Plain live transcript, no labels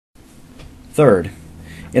Third,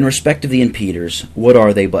 in respect of the impeders, what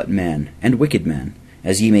are they but men, and wicked men,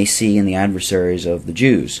 as ye may see in the adversaries of the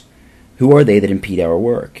Jews? Who are they that impede our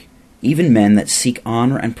work? Even men that seek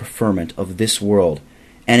honor and preferment of this world,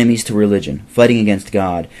 enemies to religion, fighting against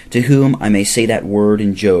God, to whom I may say that word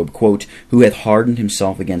in Job, quote, who hath hardened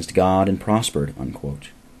himself against God and prospered, unquote.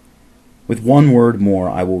 With one word more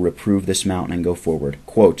I will reprove this mountain and go forward.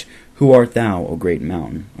 Quote, who art thou, O great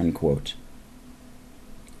mountain? Unquote.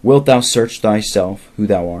 Wilt thou search thyself who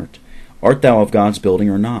thou art? Art thou of God's building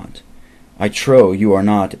or not? I trow you are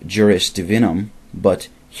not juris divinum, but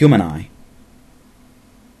humani.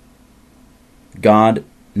 God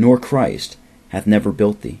nor Christ hath never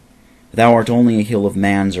built thee. Thou art only a hill of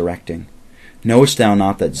man's erecting. Knowest thou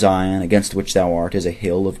not that Zion, against which thou art, is a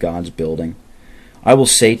hill of God's building? I will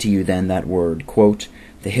say to you then that word, quote,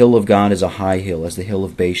 the hill of God is a high hill, as the hill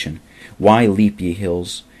of Bashan. Why leap ye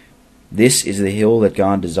hills? This is the hill that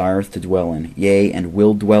God desireth to dwell in, yea, and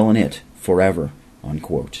will dwell in it forever,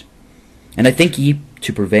 unquote. And think ye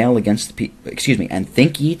to prevail against the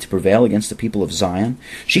people of Zion?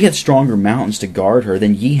 She hath stronger mountains to guard her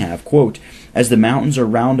than ye have. Quote, as the mountains are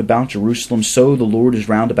round about Jerusalem, so the Lord is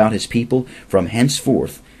round about his people from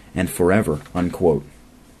henceforth and forever, unquote.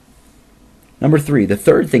 Number 3, the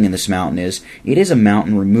third thing in this mountain is, it is a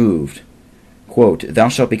mountain removed. Quote, thou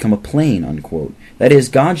shalt become a plain, unquote. That is,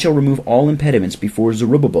 God shall remove all impediments before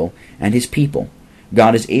Zerubbabel and his people.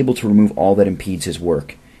 God is able to remove all that impedes his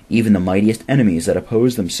work, even the mightiest enemies that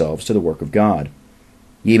oppose themselves to the work of God.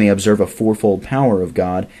 Ye may observe a fourfold power of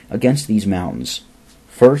God against these mountains.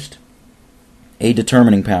 First, a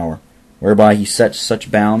determining power, whereby he sets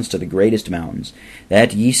such bounds to the greatest mountains,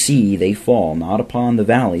 that ye see they fall not upon the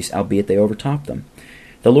valleys, albeit they overtop them.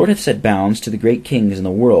 The Lord hath set bounds to the great kings in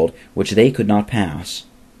the world, which they could not pass,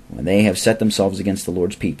 when they have set themselves against the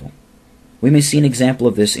Lord's people. We may see an example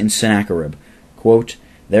of this in Sennacherib. Quote,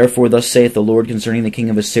 therefore thus saith the Lord concerning the king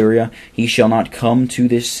of Assyria, he shall not come to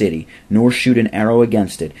this city, nor shoot an arrow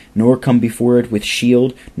against it, nor come before it with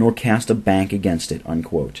shield, nor cast a bank against it,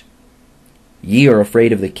 unquote. Ye are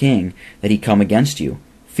afraid of the king, that he come against you.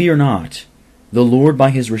 Fear not. The Lord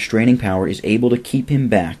by his restraining power is able to keep him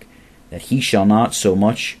back, that he shall not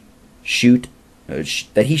shoot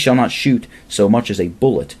so much as a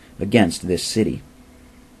bullet against this city.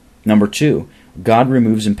 Number 2, God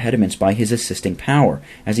removes impediments by his assisting power,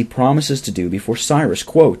 as he promises to do before Cyrus.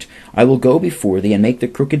 Quote, I will go before thee and make the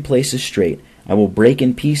crooked places straight. I will break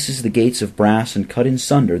in pieces the gates of brass and cut in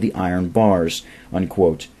sunder the iron bars.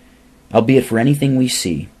 Unquote. Albeit for anything we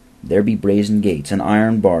see, there be brazen gates and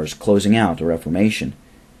iron bars closing out a reformation.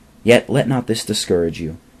 Yet let not this discourage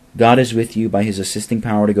you. God is with you by his assisting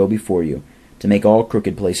power to go before you, to make all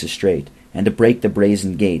crooked places straight, and to break the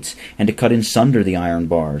brazen gates, and to cut in sunder the iron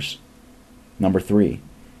bars. Number 3,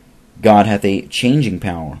 God hath a changing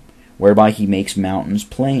power, whereby he makes mountains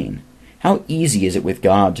plain. How easy is it with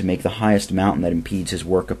God to make the highest mountain that impedes his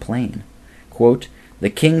work a plain? Quote, the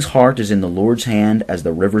king's heart is in the Lord's hand as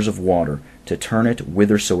the rivers of water, to turn it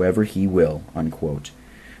whithersoever he will. Unquote.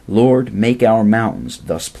 Lord, make our mountains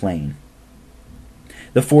thus plain.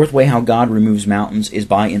 The fourth way how God removes mountains is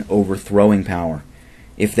by an overthrowing power.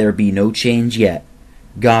 If there be no change yet,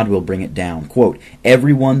 God will bring it down. Quote,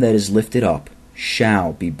 every one that is lifted up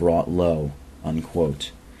shall be brought low.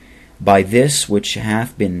 Unquote. By this which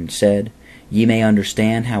hath been said, ye may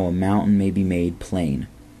understand how a mountain may be made plain.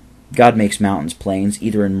 God makes mountains plains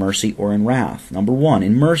either in mercy or in wrath. Number 1,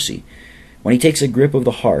 in mercy, when he takes a grip of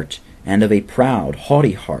the heart, and of a proud,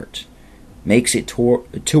 haughty heart, makes it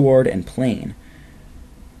toward and plain.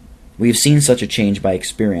 We have seen such a change by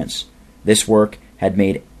experience. This work had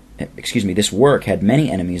many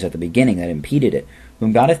enemies at the beginning that impeded it,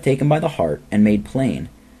 whom God hath taken by the heart and made plain.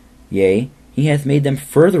 Yea, he hath made them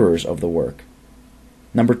furtherers of the work.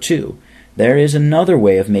 Number 2, there is another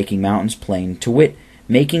way of making mountains plain, to wit,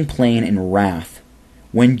 making plain in wrath,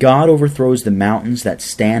 when God overthrows the mountains that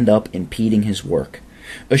stand up impeding his work.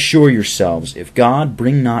 Assure yourselves, if God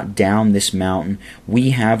bring not down this mountain we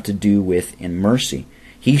have to do with in mercy,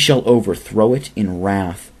 he shall overthrow it in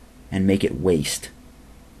wrath, and make it waste.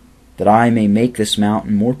 That I may make this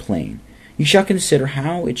mountain more plain, you shall consider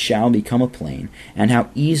how it shall become a plain, and how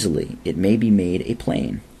easily it may be made a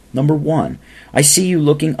plain. Number 1, I see you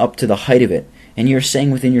looking up to the height of it, and ye are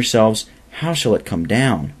saying within yourselves, how shall it come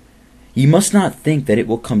down? Ye must not think that it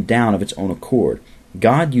will come down of its own accord.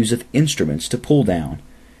 God useth instruments to pull down.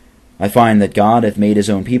 I find that God hath made his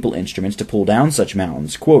own people instruments to pull down such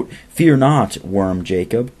mountains. Quote, fear not, worm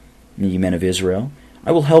Jacob, ye men of Israel.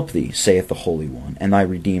 I will help thee, saith the Holy One, and thy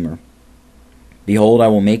Redeemer. Behold, I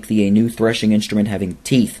will make thee a new threshing instrument having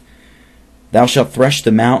teeth. Thou shalt thresh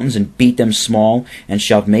the mountains and beat them small, and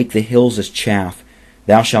shalt make the hills as chaff.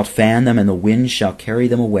 Thou shalt fan them, and the wind shall carry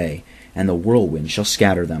them away, and the whirlwind shall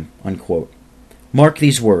scatter them." Unquote. Mark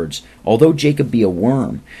these words. Although Jacob be a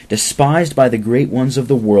worm, despised by the great ones of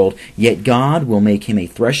the world, yet God will make him a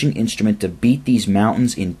threshing instrument to beat these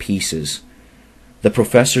mountains in pieces. The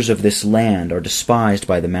professors of this land are despised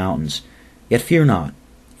by the mountains. Yet fear not,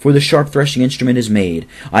 for the sharp threshing instrument is made.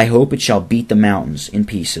 I hope it shall beat the mountains in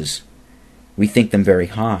pieces. We think them very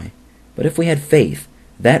high, but if we had faith,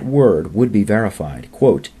 that word would be verified.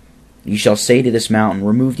 Quote, "Ye shall say to this mountain,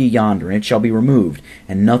 Remove ye yonder, and it shall be removed,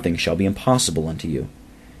 and nothing shall be impossible unto you."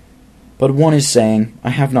 But one is saying, "I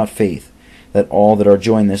have not faith, that all that are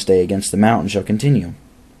joined this day against the mountain shall continue."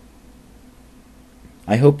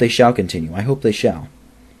 I hope they shall continue, I hope they shall.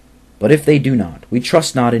 But if they do not, we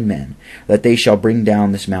trust not in men, that they shall bring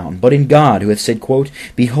down this mountain, but in God, who hath said, quote,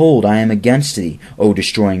 "Behold, I am against thee, O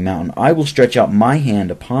destroying mountain. I will stretch out my hand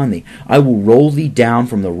upon thee. I will roll thee down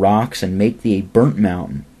from the rocks, and make thee a burnt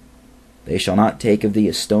mountain. They shall not take of thee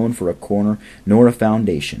a stone for a corner, nor a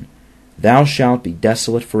foundation. Thou shalt be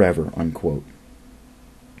desolate forever." Unquote.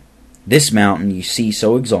 This mountain ye see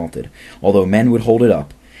so exalted, although men would hold it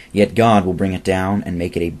up, yet God will bring it down and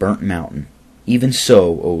make it a burnt mountain. Even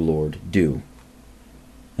so, O Lord, do.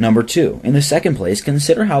 Number 2. In the second place,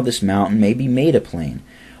 consider how this mountain may be made a plain.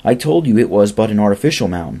 I told you it was but an artificial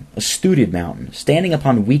mountain, a studded mountain, standing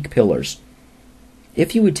upon weak pillars.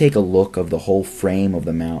 If you would take a look of the whole frame of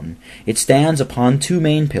the mountain, it stands upon 2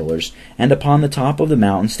 main pillars, and upon the top of the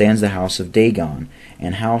mountain stands the house of Dagon,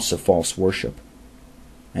 and house of false worship.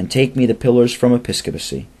 And take me the pillars from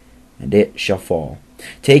episcopacy, and it shall fall.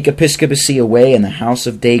 Take episcopacy away, and the house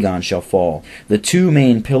of Dagon shall fall. The 2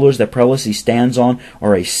 main pillars that prelacy stands on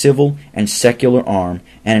are a civil and secular arm,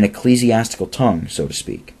 and an ecclesiastical tongue, so to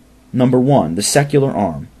speak. Number 1, the secular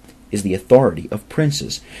arm is the authority of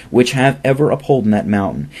princes, which have ever upholden that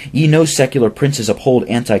mountain. Ye know secular princes uphold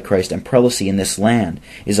Antichrist, and prelacy in this land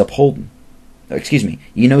is upholden.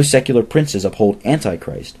 Ye know secular princes uphold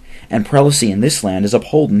Antichrist, and prelacy in this land is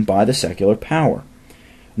upholden by the secular power.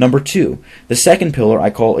 Number 2, the second pillar I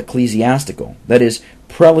call ecclesiastical, that is,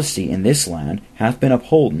 prelacy in this land hath been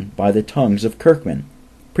upholden by the tongues of Kirkmen,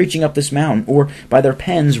 preaching up this mountain, or by their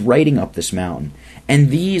pens writing up this mountain. And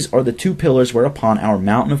these are the 2 pillars whereupon our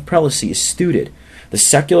mountain of prelacy is studded, the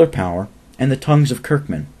secular power and the tongues of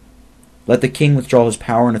Kirkmen. Let the king withdraw his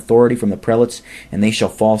power and authority from the prelates, and they shall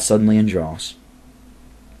fall suddenly in dross.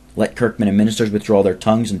 Let Kirkmen and ministers withdraw their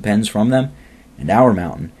tongues and pens from them, and our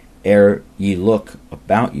mountain, ere ye look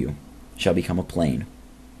about you, shall become a plain.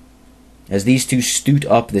 As these 2 stoot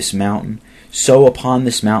up this mountain, so upon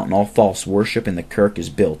this mountain all false worship in the kirk is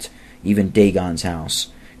built, even Dagon's house.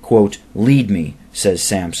 Quote, "Lead me," says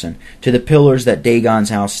Samson, "to the pillars that Dagon's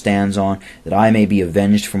house stands on, that I may be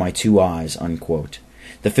avenged for my 2 eyes." Unquote.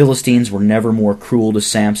 The Philistines were never more cruel to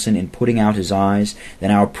Samson in putting out his eyes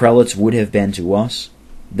than our prelates would have been to us.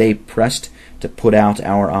 They pressed to put out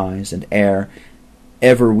our eyes, and ere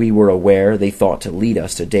ever we were aware, they thought to lead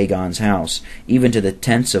us to Dagon's house, even to the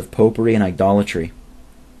tents of popery and idolatry.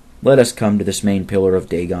 Let us come to this main pillar of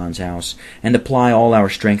Dagon's house, and apply all our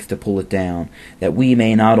strength to pull it down, that we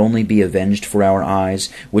may not only be avenged for our eyes,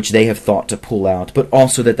 which they have thought to pull out, but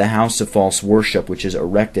also that the house of false worship, which is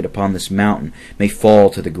erected upon this mountain, may fall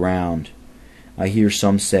to the ground. I hear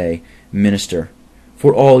some say, "Minister,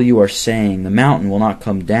 for all you are saying, the mountain will not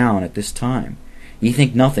come down at this time. Ye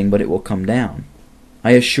think nothing but it will come down.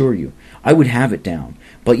 I assure you, I would have it down,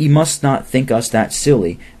 but ye must not think us that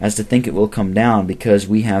silly as to think it will come down because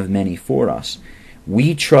we have many for us.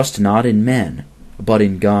 We trust not in men, but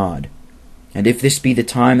in God. And if this be the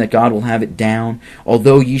time that God will have it down,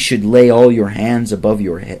 although ye should lay all your hands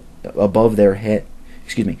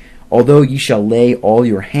although ye shall lay all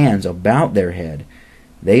your hands about their head,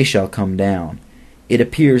 they shall come down. It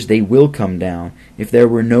appears they will come down, if there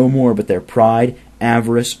were no more but their pride,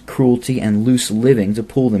 avarice, cruelty, and loose living to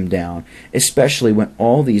pull them down, especially when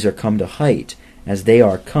all these are come to height, as they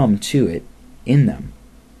are come to it in them.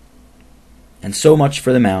 And so much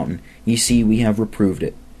for the mountain. Ye see we have reproved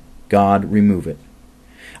it. God remove it.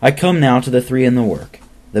 I come now to the 3 in the work.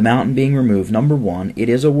 The mountain being removed, number 1, it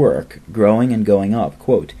is a work, growing and going up,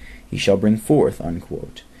 quote, "He shall bring forth,"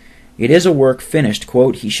 unquote. It is a work finished,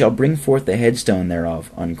 quote, "He shall bring forth the headstone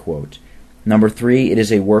thereof," unquote. Number 3, it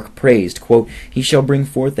is a work praised, quote, "He shall bring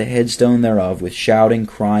forth the headstone thereof with shouting,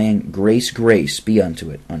 crying, Grace, grace be unto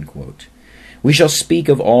it," unquote. We shall speak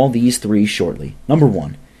of all these 3 shortly. Number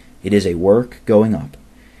 1, it is a work going up.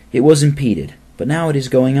 It was impeded, but now it is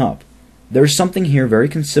going up. There is something here very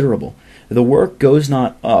considerable. The work goes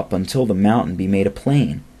not up until the mountain be made a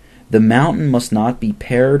plain. The mountain must not be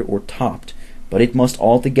pared or topped, but it must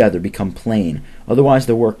altogether become plain, otherwise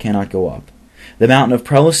the work cannot go up. The mountain of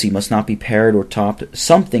prelacy must not be pared or topped,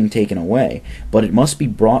 something taken away, but it must be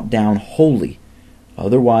brought down wholly,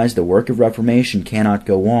 otherwise the work of Reformation cannot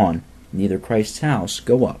go on, neither Christ's house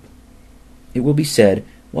go up. It will be said,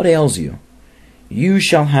 what ails you? You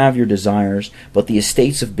shall have your desires, but the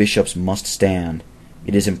estates of bishops must stand.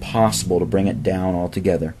 It is impossible to bring it down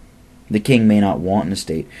altogether. The king may not want an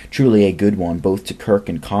estate, truly a good one, both to kirk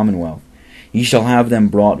and commonwealth. Ye shall have them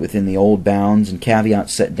brought within the old bounds, and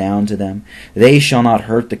caveats set down to them. They shall not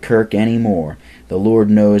hurt the kirk any more. The Lord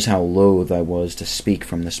knows how loath I was to speak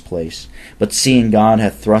from this place, but seeing God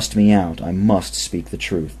hath thrust me out, I must speak the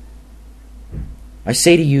truth. I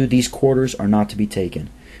say to you, these quarters are not to be taken,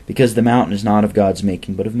 because the mountain is not of God's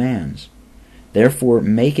making, but of man's. Therefore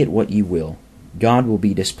make it what ye will, God will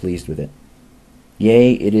be displeased with it.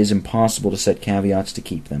 Yea, it is impossible to set caveats to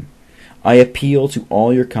keep them. I appeal to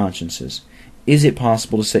all your consciences. Is it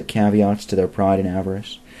possible to set caveats to their pride and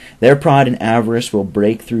avarice? Their pride and avarice will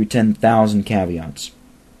break through 10,000 caveats.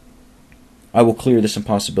 I will clear this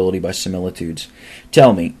impossibility by similitudes.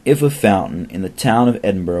 Tell me, if a fountain in the town of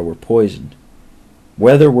Edinburgh were poisoned,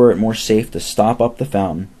 whether were it more safe to stop up the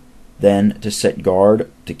fountain than to set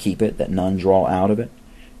guard to keep it, that none draw out of it?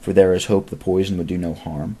 For there is hope the poison would do no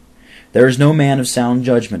harm. There is no man of sound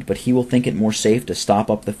judgment, but he will think it more safe to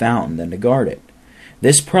stop up the fountain than to guard it.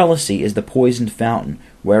 This prelacy is the poisoned fountain,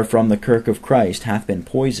 wherefrom the kirk of Christ hath been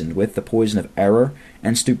poisoned with the poison of error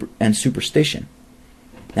and superstition.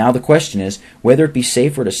 Now the question is, whether it be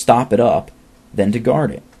safer to stop it up than to guard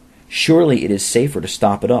it. Surely it is safer to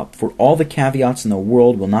stop it up, for all the caveats in the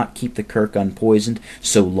world will not keep the kirk unpoisoned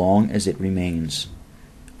so long as it remains.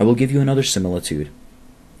 I will give you another similitude.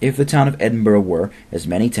 If the town of Edinburgh were, as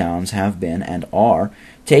many towns have been and are,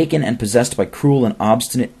 taken and possessed by cruel and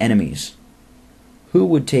obstinate enemies, who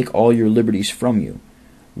would take all your liberties from you,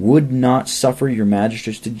 would not suffer your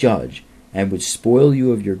magistrates to judge, and would spoil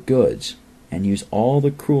you of your goods, and use all the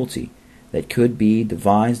cruelty that could be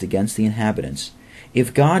devised against the inhabitants,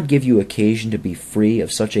 if God give you occasion to be free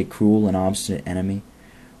of such a cruel and obstinate enemy,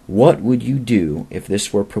 what would you do if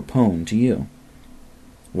this were proponed to you?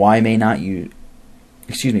 Why may not you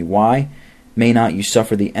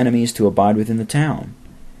suffer the enemies to abide within the town?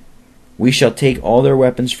 We shall take all their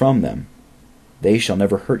weapons from them. They shall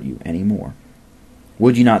never hurt you any more.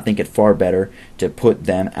 Would you not think it far better to put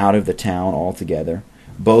them out of the town altogether,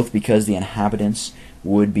 both because the inhabitants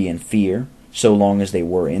would be in fear, so long as they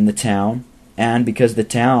were in the town, and because the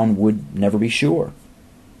town would never be sure?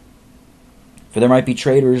 For there might be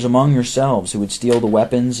traitors among yourselves who would steal the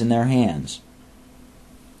weapons in their hands,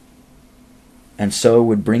 and so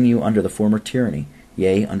would bring you under the former tyranny,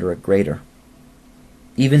 yea, under a greater.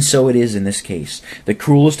 Even so it is in this case. The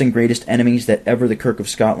cruelest and greatest enemies that ever the Kirk of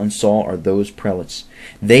Scotland saw are those prelates.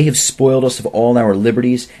 They have spoiled us of all our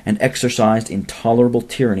liberties and exercised intolerable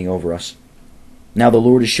tyranny over us. Now the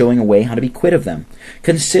Lord is showing a way how to be quit of them.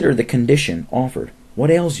 Consider the condition offered.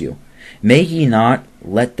 What ails you? May ye not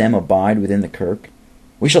let them abide within the kirk?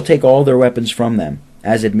 We shall take all their weapons from them,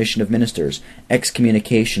 as admission of ministers,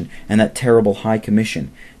 excommunication, and that terrible high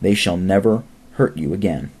commission. They shall never hurt you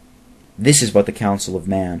again. This is but the counsel of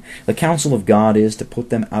man. The counsel of God is to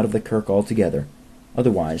put them out of the kirk altogether.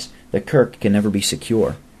 Otherwise, the kirk can never be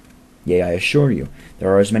secure. Yea, I assure you, there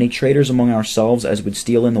are as many traitors among ourselves as would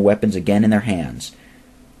steal in the weapons again in their hands.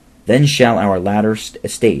 Then shall our latter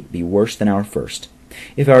estate be worse than our first.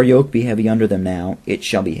 If our yoke be heavy under them now, it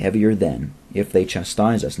shall be heavier then, if they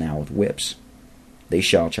chastise us now with whips. They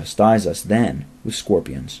shall chastise us then with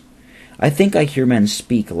scorpions. I think I hear men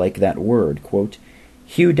speak like that word, quote,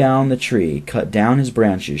 hew down the tree, cut down his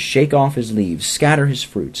branches, shake off his leaves, scatter his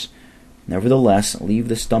fruits. Nevertheless, leave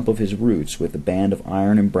the stump of his roots with a band of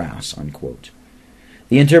iron and brass, unquote.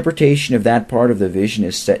 The interpretation of that part of the vision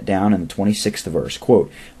is set down in the 26th verse,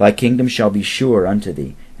 quote, thy kingdom shall be sure unto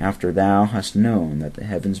thee, after thou hast known that the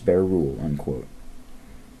heavens bear rule, unquote.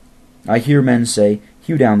 I hear men say,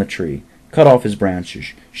 hew down the tree, cut off his branches,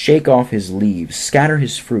 shake off his leaves, scatter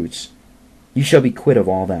his fruits. You shall be quit of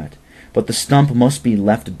all that. But the stump must be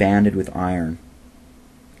left banded with iron.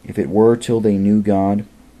 If it were till they knew God,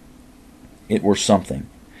 it were something,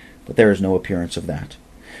 but there is no appearance of that.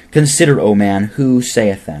 Consider, O man, who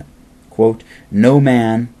saith that? Quote, no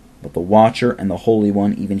man, but the watcher and the Holy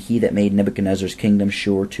One, even he that made Nebuchadnezzar's kingdom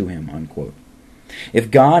sure to him, unquote.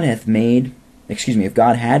 If God had made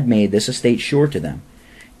this estate sure to them,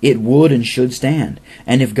 it would and should stand.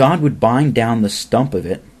 And if God would bind down the stump of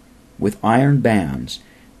it with iron bands,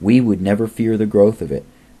 we would never fear the growth of it,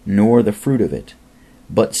 nor the fruit of it.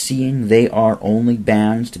 But seeing they are only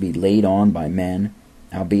bands to be laid on by men,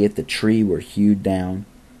 albeit the tree were hewed down,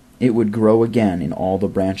 it would grow again in all the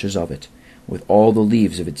branches of it, with all the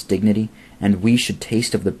leaves of its dignity, and we should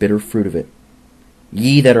taste of the bitter fruit of it.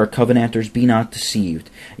 Ye that are covenanters, be not deceived.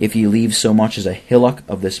 If ye leave so much as a hillock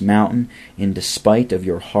of this mountain, in despite of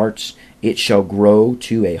your hearts, it shall grow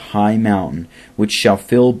to a high mountain, which shall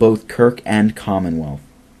fill both kirk and commonwealth.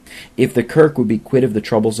 If the kirk would be quit of the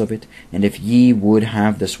troubles of it, and if ye would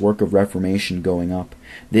have this work of reformation going up,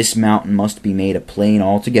 this mountain must be made a plain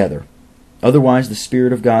altogether. Otherwise the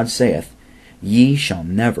Spirit of God saith, Ye shall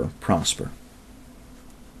never prosper.